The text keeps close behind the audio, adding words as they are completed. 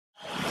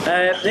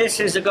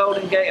This is the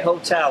Golden Gate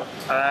Hotel.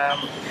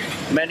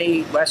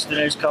 Many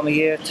Westerners come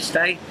here to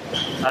stay.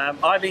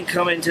 I've been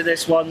coming to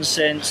this one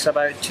since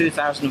about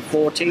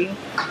 2014.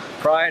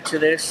 Prior to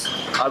this,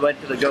 I went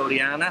to the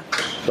Godiana,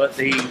 but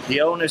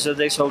the owners of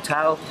this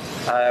hotel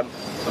are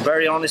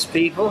very honest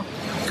people.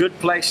 Good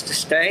place to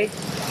stay,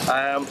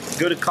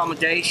 good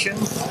accommodation,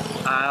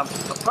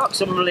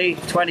 approximately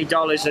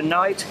 $20 a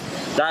night.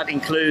 That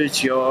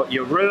includes your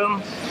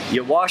room,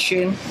 your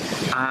washing,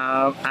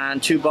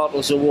 and 2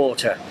 bottles of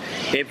water.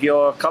 If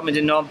you're coming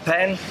to Phnom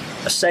Penh,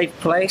 a safe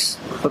place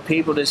for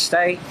people to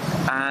stay,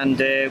 and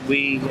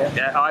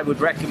I would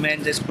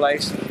recommend this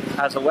place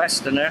as a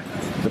Westerner.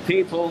 The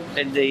people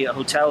in the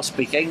hotel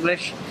speak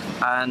English,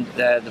 and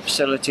the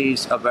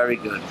facilities are very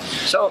good.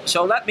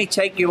 So let me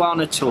take you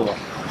on a tour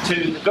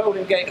to the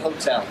Golden Gate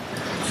Hotel.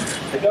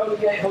 The Golden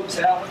Gate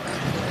Hotel,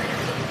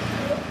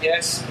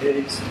 yes,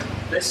 this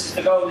is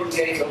the Golden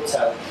Gate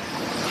Hotel.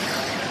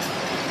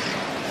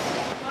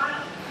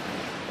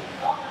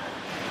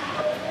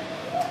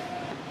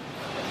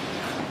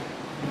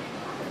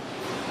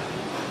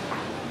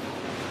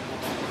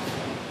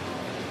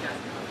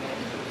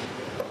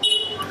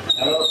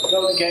 Hello,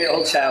 Golden Gate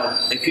Hotel.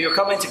 If you're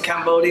coming to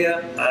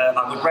Cambodia,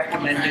 I would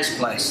recommend this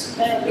place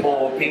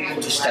for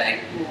people to stay.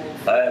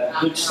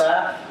 Good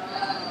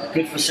staff,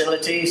 good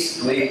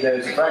facilities.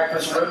 There's a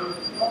breakfast room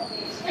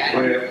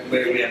where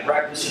we have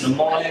breakfast in the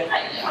morning.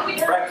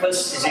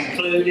 Breakfast is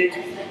included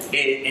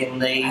in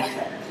the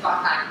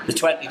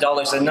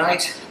 $20 a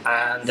night,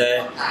 and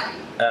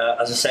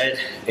as I said,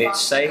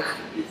 it's safe.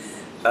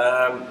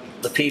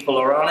 The people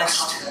are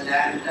honest,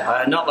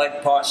 not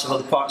like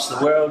other parts of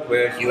the world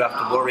where you have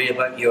to worry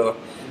about your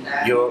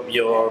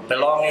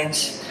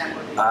belongings.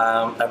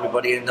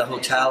 Everybody in the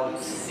hotel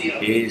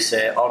is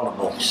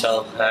honourable,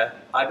 so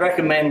I'd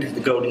recommend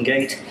the Golden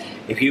Gate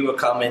if you were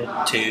coming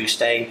to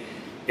stay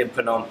in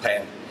Phnom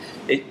Penh.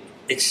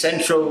 It's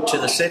central to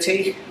the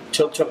city.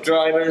 Tuk-tuk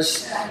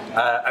drivers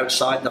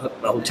outside the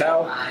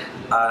hotel.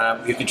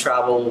 You can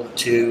travel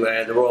to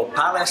the Royal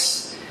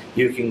Palace.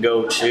 You can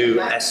go to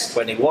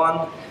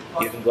S21.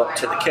 You can go up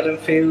to the killing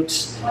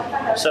fields.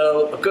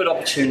 So a good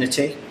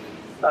opportunity,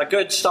 a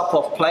good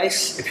stop-off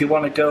place. If you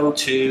want to go up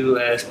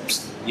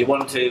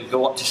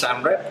to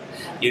Siem Reap,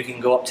 you can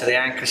go up to the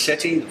Anchor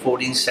City, the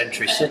 14th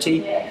century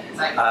city.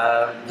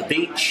 The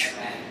beach,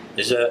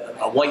 there's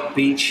a white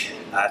beach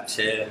at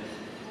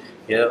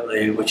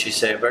which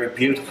is very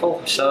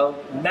beautiful. So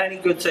many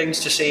good things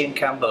to see in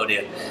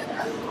Cambodia.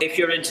 If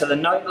you're into the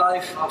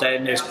nightlife,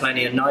 then there's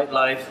plenty of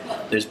nightlife.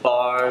 There's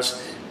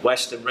bars,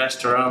 Western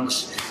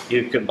restaurants.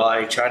 You can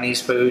buy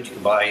Chinese food, you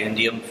can buy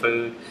Indian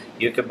food,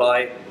 you can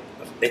buy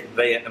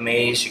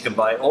Vietnamese, you can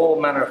buy all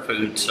manner of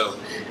food. So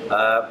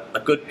a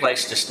good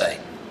place to stay.